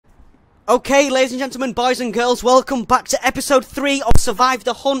Okay, ladies and gentlemen, boys and girls, welcome back to episode 3 of Survive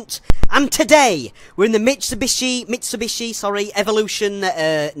the Hunt. And today, we're in the Mitsubishi, Evolution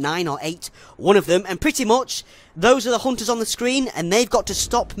 9 or 8, one of them. And pretty much, those are the hunters on the screen, and they've got to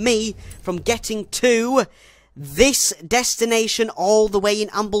stop me from getting to this destination all the way in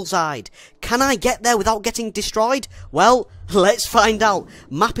Ambleside. Can I get there without getting destroyed? Well, let's find out.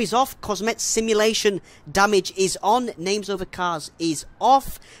 Map is off, Cosmet simulation damage is on, names over cars is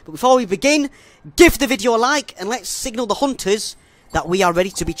off. But before we begin, give the video a like and let's signal the hunters that we are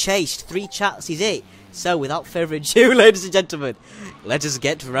ready to be chased. 3 chats is it. So without further ado, ladies and gentlemen, let us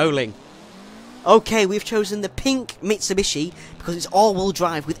get rolling. Okay, we've chosen the pink Mitsubishi because it's all-wheel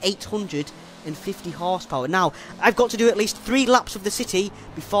drive with 850 horsepower. Now, I've got to do at least 3 laps of the city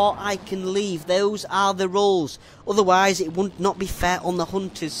before I can leave. Those are the rules. Otherwise, it would not be fair on the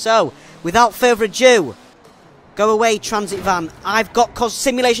hunters. So, without further ado, go away, transit van. I've got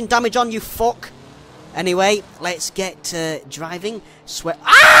simulation damage on, you fuck. Anyway, let's get driving.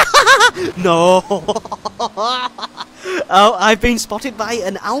 Ah! No! Oh, I've been spotted by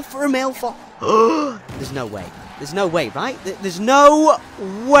an alpha male fox. There's no way. There's no way, right? There's no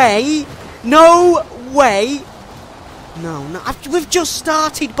way. No way! No, no, we've just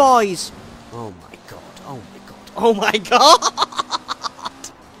started, boys! Oh my god, oh my god, oh my god!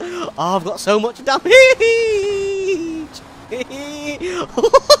 Oh, I've got so much damage!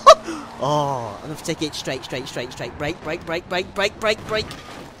 Oh, I'm gonna have to take it straight. Brake.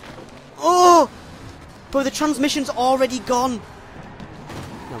 Oh! Bro, the transmission's already gone.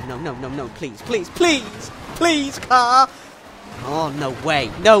 No, please, car! Oh, no way,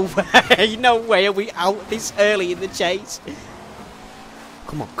 no way are we out this early in the chase.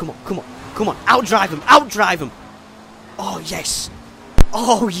 Come on, outdrive him. Oh, yes.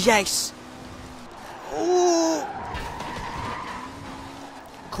 Oh,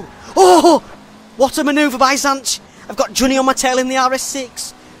 come on. Oh, what a manoeuvre by Zanchh. I've got Johnny on my tail in the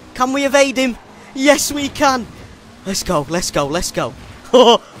RS6. Can we evade him? Yes, we can. Let's go.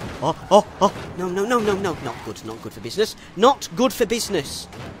 Oh, no, not good for business. Not good for business.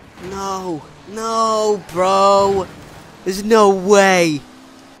 No, bro. There's no way.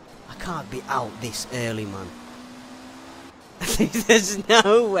 I can't be out this early, man. There's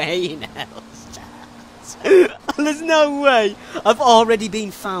no way in hell's chance. There's no way. I've already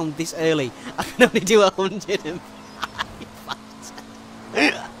been found this early. I can only do 105.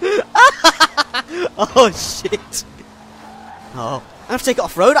 Oh, shit. Oh. I have to take it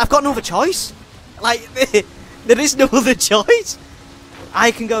off-road. I've got no other choice. Like, there is no other choice.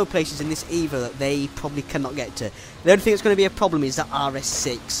 I can go places in this Evo that they probably cannot get to. The only thing that's going to be a problem is that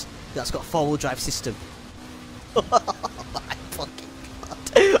RS6 that's got a 4-wheel drive system. Oh my fucking god.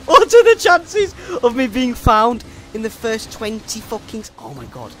 What are the chances of me being found in the first 20 fucking... Oh my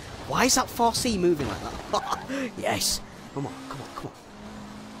god. Why is that 4C moving like that? Yes. Come on.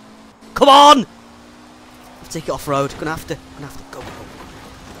 Come on! Take it off road. Gonna have to go.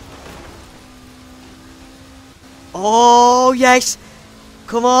 Oh yes!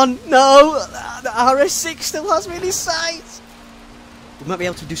 Come on! No! The RS6 still has me in his sights! We might be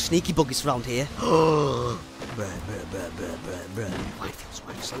able to do sneaky buggies around here. Bruh. Wide,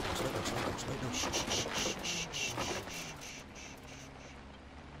 slow down.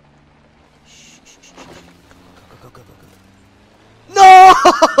 Go.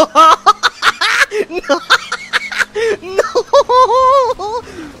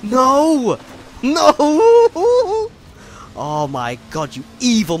 No! No! Oh my god, you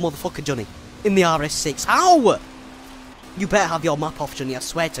evil motherfucker, Johnny. In the RS6. How? You better have your map off, Johnny, I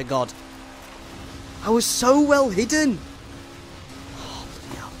swear to god. I was so well hidden. Oh,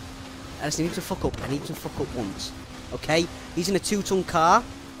 bloody hell. I just need to fuck up. I need to fuck up once. Okay? He's in a 2-ton car.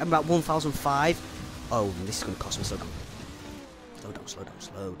 I'm about 1,005. Oh, this is going to cost me so good.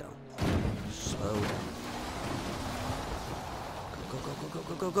 Slow down.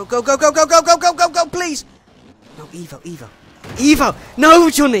 Go, please! No, Evo! No,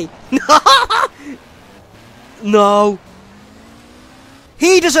 Johnny! No!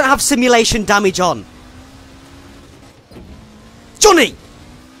 He doesn't have simulation damage on! Johnny!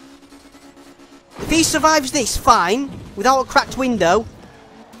 If he survives this, fine, without a cracked window,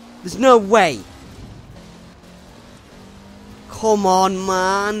 there's no way. Come on,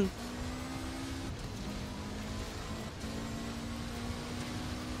 man!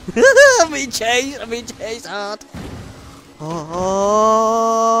 I'm being chased hard.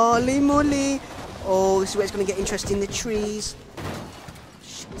 Holy moly. Oh, this is where it's going to get interesting, the trees.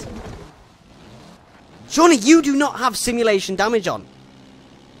 Shit. Johnny, you do not have simulation damage on.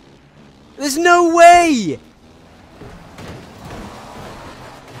 There's no way.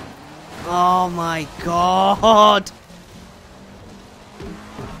 Oh my god!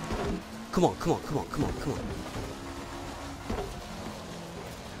 Come on, come on, come on, come on, come on.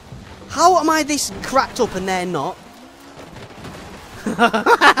 How am I this cracked up and they're not?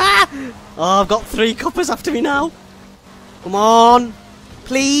 Oh, I've got 3 coppers after me now. Come on.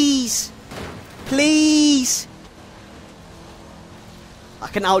 Please. Please. I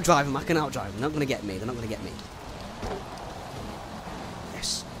can outdrive them. I can outdrive them. They're not going to get me. They're not going to get me.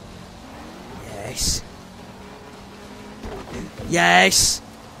 Yes. Yes. Yes.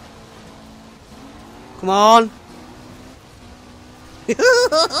 Come on.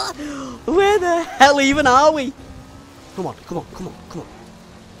 Where the hell even are we? Come on, come on, come on, come on.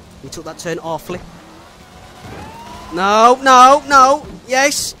 We took that turn awfully. No, no, no.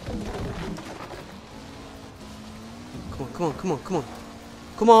 Yes. Come on, come on, come on, come on.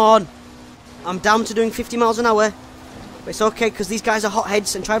 Come on. I'm down to doing 50 miles an hour. But it's okay, because these guys are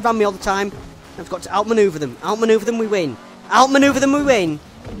hotheads and try to ram me all the time. I've got to outmaneuver them. Outmaneuver them, we win. Outmaneuver them, we win.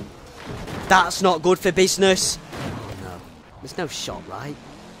 That's not good for business. Oh, no. There's no shot, right?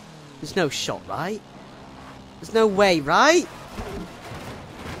 There's no shot, right? There's no way, right?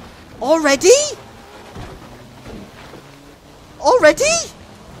 Already? Already?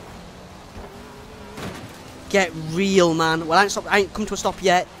 Get real, man. Well, I ain't come to a stop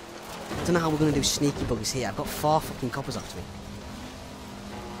yet. I don't know how we're going to do sneaky buggers here. I've got 4 fucking coppers after me.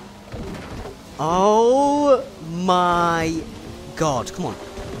 Oh my god. Come on.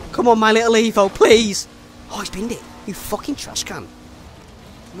 Come on, my little Evo, please. Oh, he's pinned it. You fucking trash can.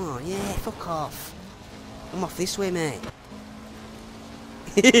 Come on, yeah, fuck off. I'm off this way, mate.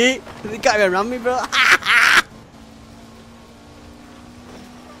 They can't even around me, bro.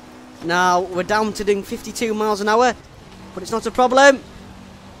 Now, we're down to doing 52 miles an hour, but it's not a problem.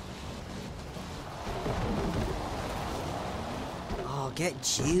 Oh, get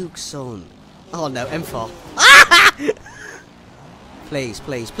juked, son. Oh, no, M4. Please,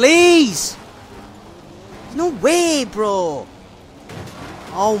 please, please! There's no way, bro.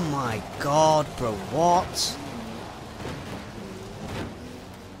 Oh, my God, bro, what?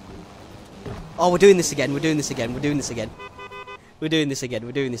 Oh, we're doing this again, we're doing this again, we're doing this again. We're doing this again,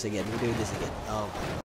 we're doing this again, we're doing this again. Oh.